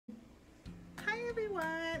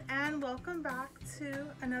welcome back to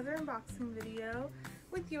another unboxing video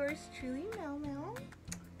with yours truly, Mel Mel.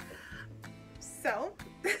 So,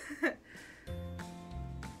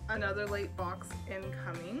 another late box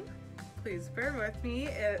incoming. Please bear with me.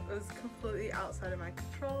 It was completely outside of my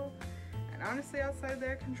control, and honestly outside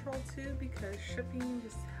their control too, because shipping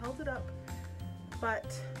just held it up.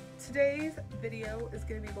 But today's video is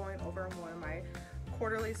going to be going over one of my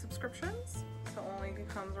quarterly subscriptions. So only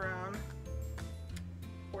comes around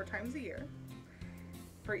 4 times a year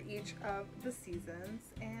for each of the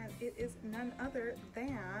seasons, and it is none other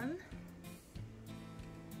than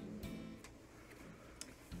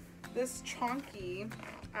this chunky,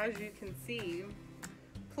 as you can see,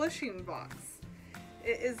 Pusheen Box.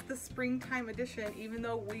 It is the springtime edition. Even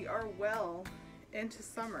though we are well into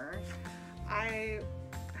summer, I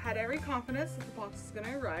had every confidence that the box is going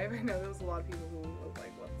to arrive. I know there was a lot of people who was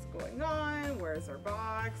like, what's going on? Where's our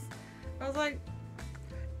box? I was like,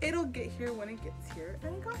 it'll get here when it gets here,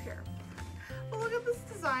 and it got here. But look at this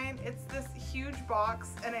design. It's this huge box,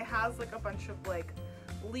 and it has like a bunch of like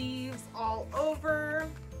leaves all over.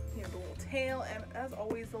 You know, the little tail, and as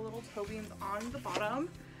always, the little toe beans on the bottom.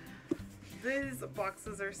 These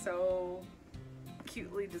boxes are so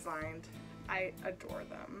cutely designed. I adore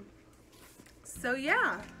them. So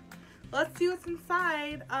yeah, let's see what's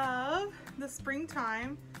inside of the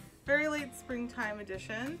springtime, very late springtime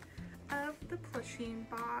edition of the Pusheen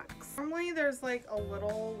Box. Normally there's like a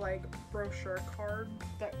little like brochure card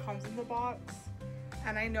that comes in the box,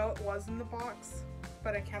 and I know it was in the box,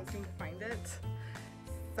 but I can't seem to find it.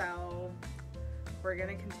 So we're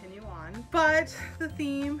gonna continue on. But the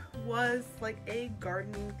theme was like a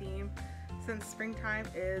gardening theme, since springtime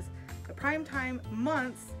is the prime time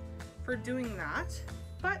months for doing that,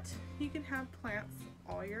 but you can have plants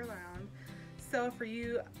all year round. So for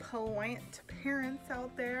you polite parents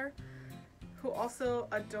out there who also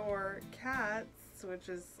adore cats, which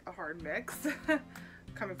is a hard mix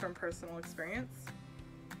coming from personal experience,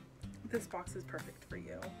 this box is perfect for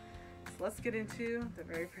you. So let's get into the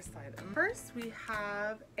very first item. First, we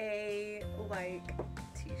have a like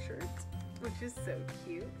t-shirt, which is so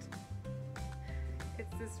cute.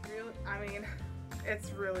 It's this real, I mean,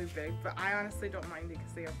 it's really big, but I honestly don't mind it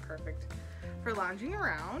because they are perfect for lounging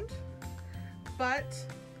around. But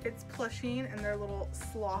it's Pusheen and their little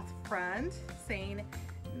sloth friend saying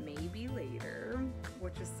maybe later,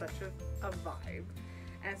 which is such a vibe.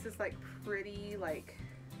 And it's this like pretty like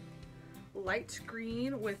light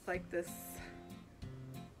green with like this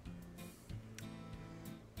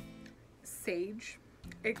sage.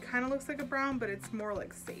 It kind of looks like a brown, but it's more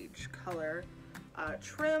like sage color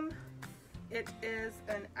trim. It is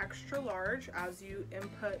an extra large, as you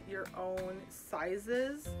input your own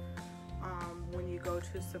sizes when you go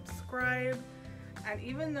to subscribe. And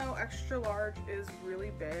even though extra large is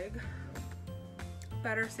really big,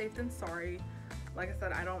 better safe than sorry. Like I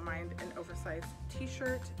said, I don't mind an oversized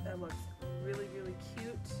t-shirt. It looks really, really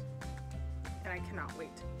cute, and I cannot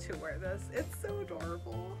wait to wear this. It's so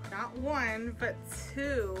adorable. Not one, but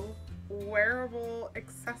 2 wearable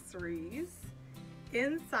accessories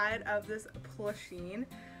inside of this Pusheen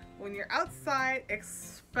when you're outside,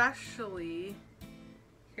 especially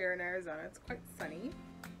here in Arizona. It's quite sunny.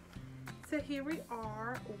 So here we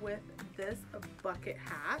are with this bucket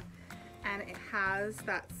hat, and it has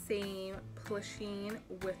that same Pusheen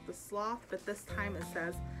with the sloth, but this time it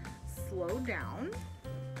says slow down.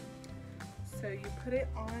 So you put it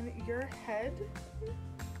on your head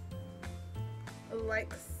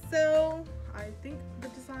like so. I think the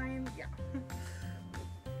design, yeah.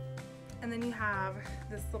 And then you have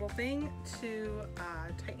this little thing to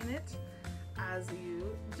tighten it as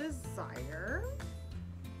you desire.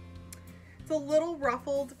 It's a little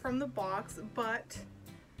ruffled from the box, but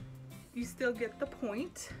you still get the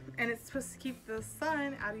point. And it's supposed to keep the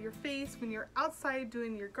sun out of your face when you're outside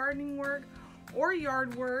doing your gardening work or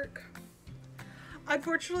yard work.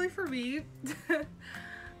 Unfortunately for me,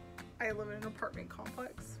 I live in an apartment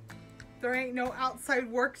complex. There ain't no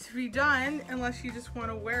outside work to be done unless you just want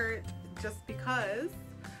to wear it just because.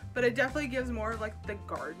 But it definitely gives more of like the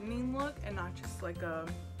gardening look and not just like a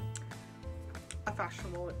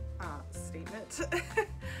fashionable statement.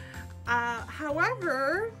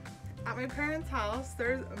 However, at my parents' house,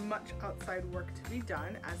 there's much outside work to be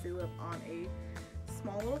done, as they live on a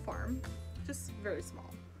small little farm, just very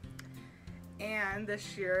small. And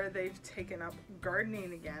this year they've taken up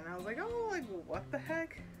gardening again. I was like, oh, like what the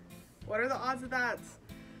heck? What are the odds of that?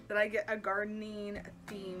 That I get a gardening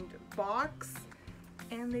themed box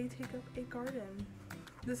and they take up a garden.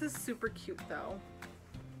 This is super cute though.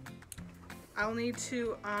 I'll need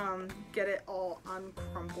to get it all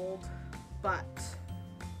uncrumpled, but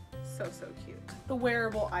so cute. The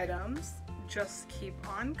wearable items just keep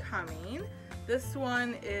on coming. This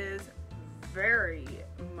one is very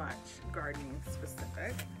much gardening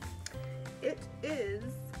specific. It is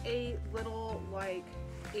a little like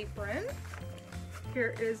apron.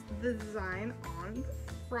 Here is the design on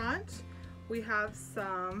the front. We have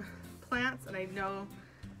some plants, and I know,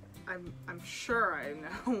 I'm sure I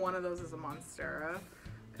know one of those is a monstera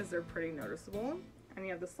because they're pretty noticeable. And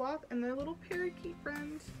you have the sloth and their little parakeet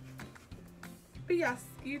friend. But yes,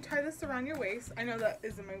 you tie this around your waist. I know that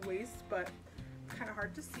isn't my waist, but it's kind of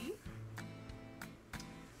hard to see.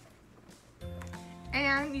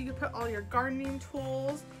 And you can put all your gardening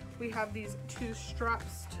tools. We have these two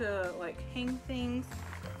straps to like hang things,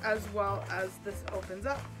 as well as this opens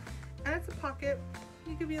up. And it's a pocket.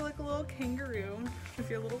 You could be like a little kangaroo with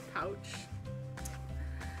your little pouch.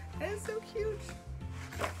 And it's so cute.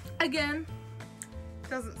 Again,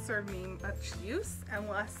 doesn't serve me much use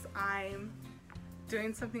unless I'm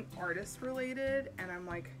doing something artist related and I'm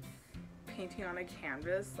like painting on a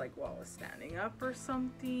canvas like while I was standing up or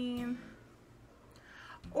something.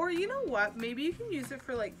 Or you know what, maybe you can use it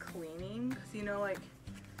for like cleaning, because you know, like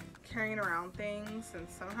carrying around things, and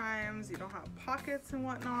sometimes you don't have pockets and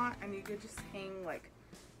whatnot, and you could just hang like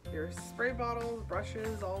your spray bottles,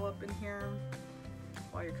 brushes all up in here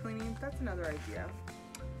while you're cleaning. That's another idea.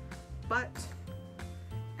 But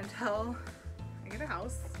until I get a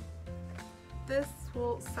house, this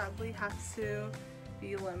will sadly have to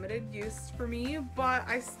be limited use for me, but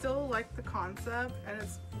I still like the concept and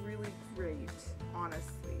it's really great,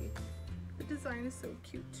 honestly. The design is so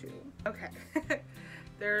cute too. Okay,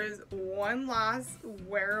 there's one last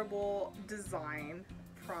wearable design,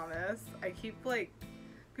 promise. I keep like,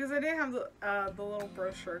 because I didn't have the little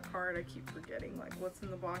brochure card, I keep forgetting like what's in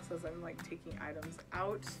the box as I'm like taking items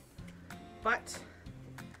out. But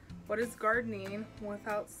what is gardening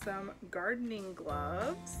without some gardening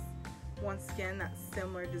gloves? Once again, that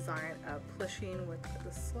similar design of Pusheen with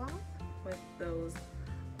the sloth, with those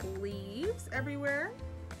leaves everywhere.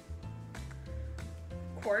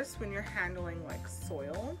 Of course, when you're handling like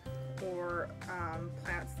soil or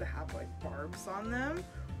plants that have like barbs on them,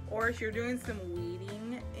 or if you're doing some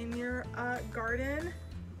weeding in your garden,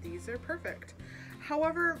 these are perfect.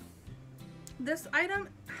 However, this item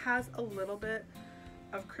has a little bit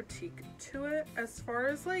of critique to it as far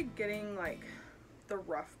as like getting like the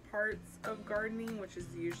rough parts of gardening, which is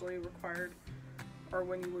usually required, or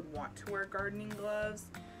when you would want to wear gardening gloves.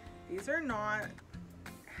 These are not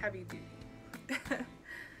heavy duty.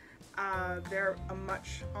 They're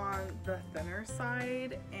much on the thinner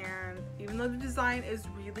side, and even though the design is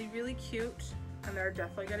really cute and they're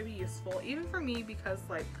definitely going to be useful even for me, because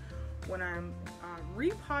like when I'm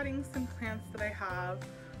repotting some plants that I have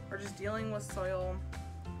or just dealing with soil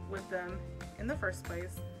with them in the first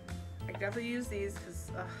place, I definitely use these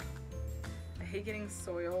because I hate getting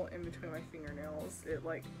soil in between my fingernails. It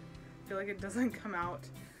like, I feel like it doesn't come out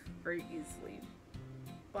very easily,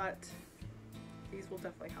 but these will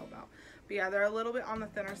definitely help out. But yeah, they're a little bit on the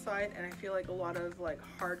thinner side, and I feel like a lot of like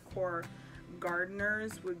hardcore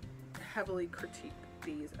gardeners would heavily critique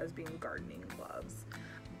these as being gardening gloves.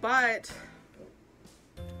 But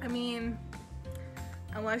I mean,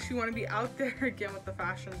 unless you want to be out there again with the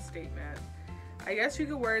fashion statement, I guess you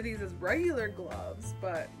could wear these as regular gloves,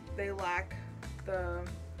 but they lack the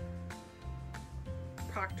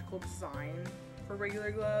practical design for regular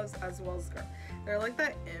gloves, as well as they're like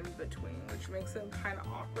that in between, which makes it kind of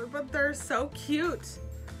awkward, but they're so cute.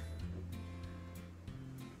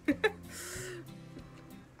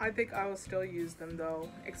 I think I will still use them though,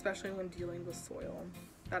 especially when dealing with soil.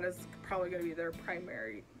 That is probably going to be their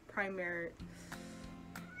primary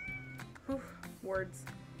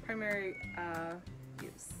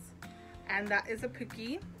use. And that is a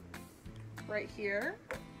Pookie right here,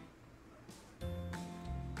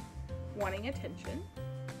 wanting attention.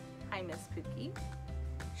 Hi, Miss Pookie.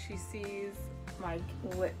 She sees my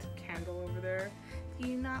lit candle over there. Do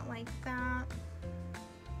you not like that?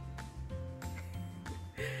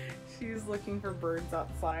 She's looking for birds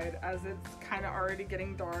outside as it's kind of already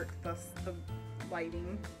getting dark, thus the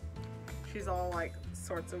lighting. She's all like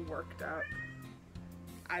sorts of worked up,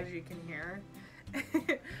 as you can hear.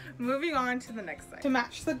 Moving on to the next side. To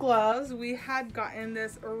match the gloves, we had gotten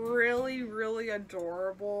this really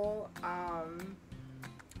adorable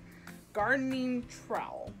gardening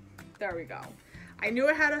trowel. There we go. I knew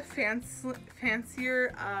it had a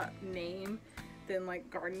fancier name than like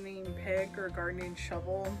gardening pick or gardening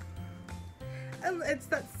shovel. And it's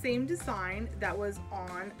that same design that was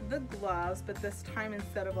on the gloves, but this time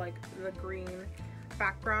instead of like the green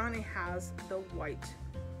background, it has the white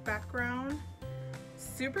background.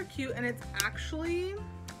 Super cute, and it's actually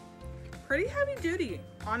pretty heavy duty.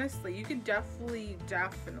 Honestly, you could definitely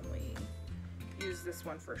use this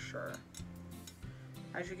one for sure.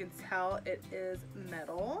 As you can tell, it is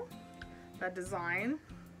metal. That design,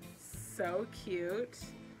 so cute.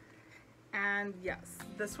 And yes,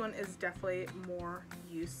 this one is definitely more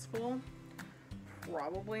useful.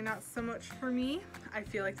 Probably not so much for me. I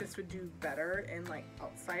feel like this would do better in like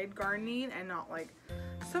outside gardening and not like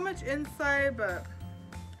so much inside, but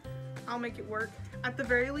I'll make it work. At the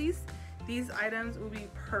very least, these items will be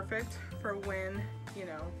perfect for when, you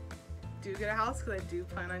know, do get a house, because I do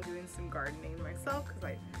plan on doing some gardening myself, because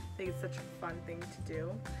I think it's such a fun thing to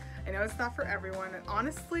do. I know it's not for everyone, and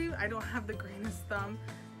honestly, I don't have the greenest thumb,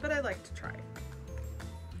 but I like to try.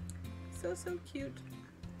 So cute.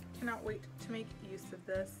 Cannot wait to make use of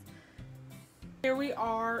this. Here we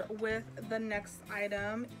are with the next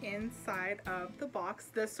item inside of the box.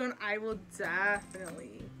 This one I will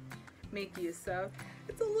definitely make use of.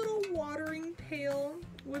 It's a little watering pail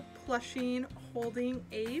with Pusheen holding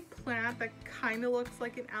a plant that kind of looks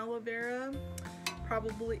like an aloe vera.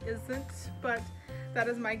 Probably isn't, but that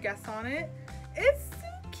is my guess on it. It's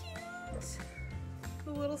so cute.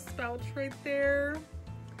 The little spouts right there.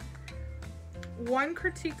 One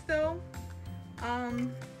critique though,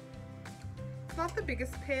 it's not the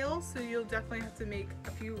biggest pail, so you'll definitely have to make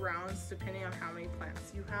a few rounds depending on how many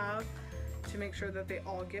plants you have to make sure that they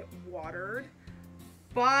all get watered.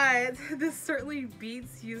 But this certainly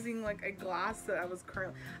beats using like a glass that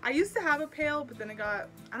I used to have a pail, but then I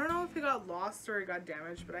don't know if it got lost or it got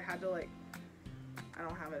damaged, but I had to I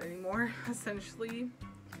don't have it anymore essentially.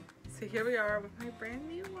 So here we are with my brand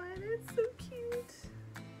new one. It's so cute.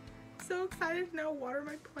 So excited to now water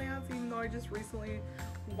my plants, even though I just recently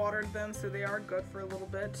watered them, so they are good for a little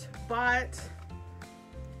bit. But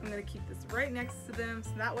I'm gonna keep this right next to them, so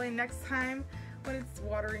that way next time when it's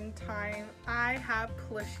watering time, I have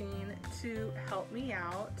Pusheen to help me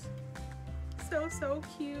out. So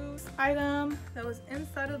cute. Item that was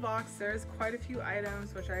inside of the box. There's quite a few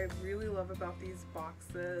items, which I really love about these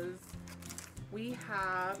boxes. We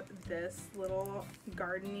have this little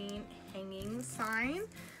gardening hanging sign.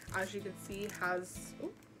 As you can see, it has,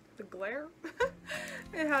 ooh, the glare.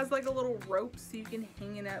 It has like a little rope so you can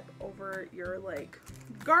hang it up over your like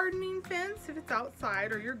gardening fence if it's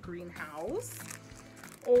outside, or your greenhouse.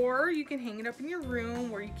 Or you can hang it up in your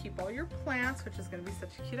room where you keep all your plants, which is going to be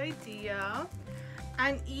such a cute idea.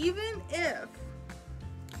 And even if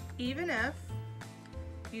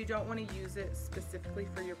you don't want to use it specifically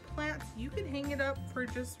for your plants, you can hang it up for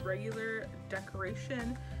just regular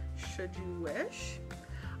decoration should you wish.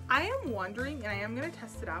 I am wondering, and I am going to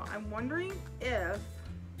test it out, I'm wondering if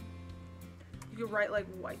you could write like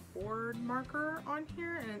whiteboard marker on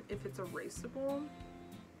here, and if it's erasable.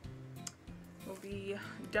 We'll be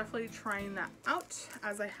definitely trying that out,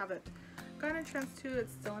 as I haven't gotten a chance to.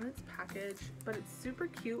 It's still in its package, but it's super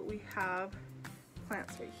cute. We have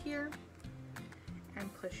plants right here and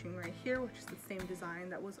Pusheen right here, which is the same design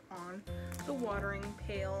that was on the watering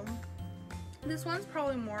pail. This one's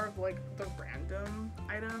probably more of like the random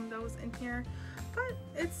item that was in here, but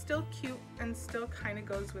it's still cute and still kind of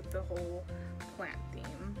goes with the whole plant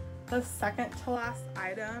theme. The second to last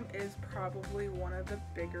item is probably one of the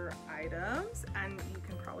bigger items, and you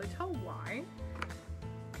can probably tell why.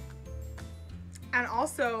 And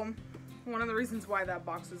also, one of the reasons why that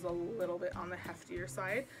box is a little bit on the heftier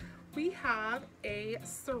side, we have a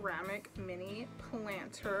ceramic mini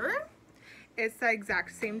planter. It's the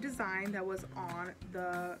exact same design that was on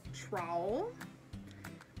the trowel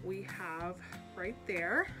we have right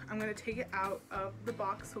there. I'm going to take it out of the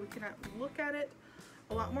box so we can look at it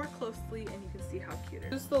a lot more closely, and you can see how cute it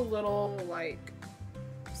is. Just the little like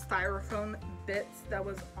styrofoam bits that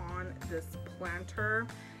was on this planter.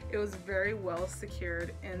 It was very well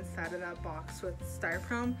secured inside of that box with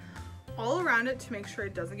styrofoam all around it to make sure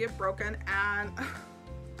it doesn't get broken. And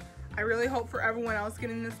I really hope for everyone else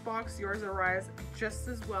getting this box, yours arrives just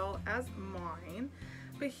as well as mine.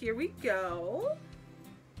 But here we go.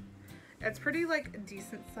 It's pretty like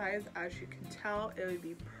decent size, as you can tell. It would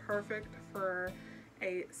be perfect for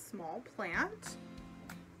a small plant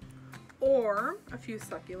or a few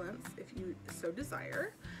succulents if you so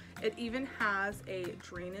desire. It even has a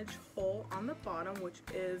drainage hole on the bottom, which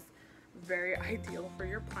is very ideal for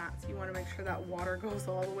your plants. You want to make sure that water goes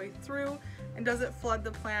all the way through and doesn't flood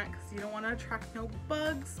the plant, because you don't want to attract no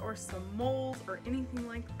bugs or some mold or anything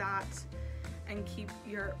like that, and keep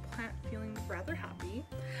your plant feeling rather happy.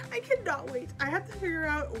 I cannot wait. I have to figure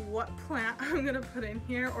out what plant I'm gonna put in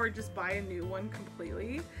here, or just buy a new one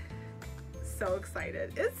completely. So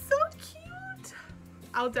excited. It's so cute.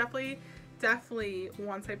 I'll definitely definitely,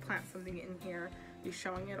 once I plant something in here, be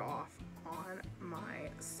showing it off on my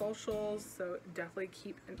socials, so definitely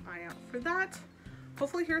keep an eye out for that.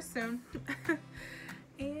 Hopefully here soon.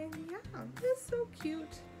 And yeah, it's so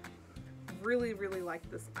cute. Really, really like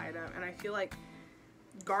this item, and I feel like,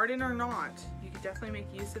 garden or not, you could definitely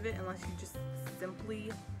make use of it unless you just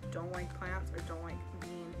simply don't like plants or don't like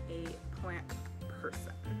being a plant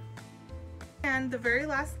person. And the very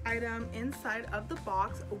last item inside of the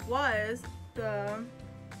box was the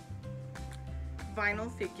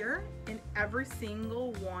vinyl figure. In every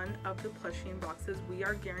single one of the Pusheen boxes, we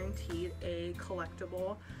are guaranteed a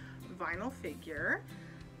collectible vinyl figure.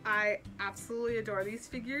 I absolutely adore these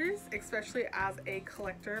figures, especially as a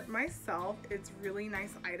collector myself. It's a really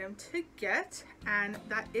nice item to get, and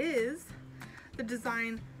that is the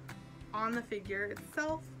design on the figure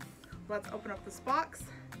itself. Let's open up this box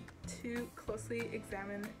to closely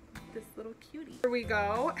examine this little cutie. Here we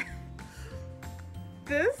go.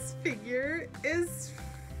 This figure is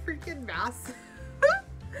freaking massive.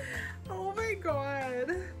 Oh my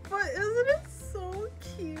god. But isn't it so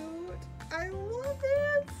cute? I love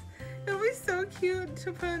it. It'll be so cute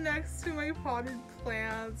to put next to my potted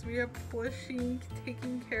plants. We have Pusheen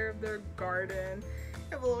taking care of their garden.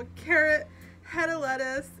 I have a little carrot, head of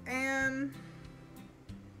lettuce, and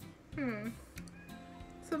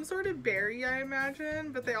some sort of berry, I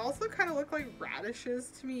imagine. But they also kind of look like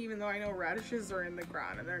radishes to me, even though I know radishes are in the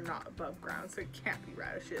ground and they're not above ground, so it can't be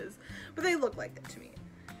radishes. But they look like it to me.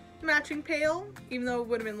 Matching pail, even though it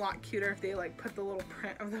would have been a lot cuter if they like put the little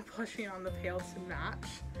print of the Pusheen on the pail to match.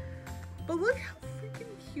 But look how freaking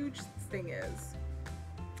huge this thing is.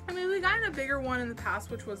 I mean, we got in a bigger one in the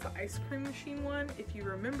past, which was the ice cream machine one, if you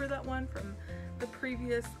remember that one from the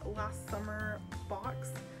previous last summer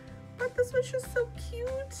box. But this one's just so cute.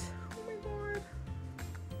 Oh my god.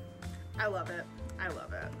 I love it. I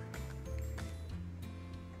love it.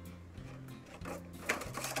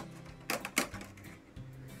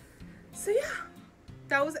 So yeah,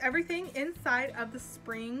 that was everything inside of the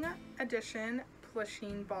spring edition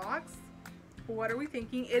Pusheen box. What are we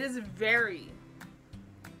thinking? It is very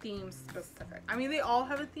theme specific. I mean, they all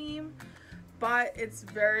have a theme, but it's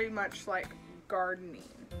very much like gardening.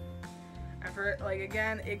 And for, like,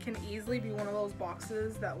 again, it can easily be one of those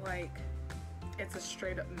boxes that, like, it's a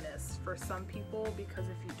straight up miss for some people, because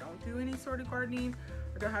if you don't do any sort of gardening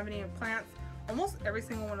or don't have any plants, almost every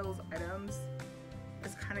single one of those items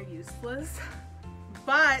is kind of useless.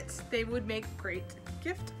 But they would make great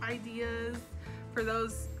gift ideas for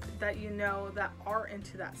those that you know that are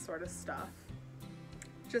into that sort of stuff.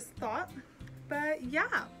 Just thought. But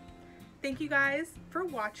yeah, thank you guys for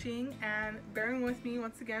watching and bearing with me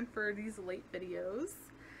once again for these late videos.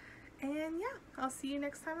 And yeah, I'll see you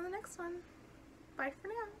next time on the next one. Bye for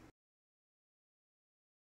now.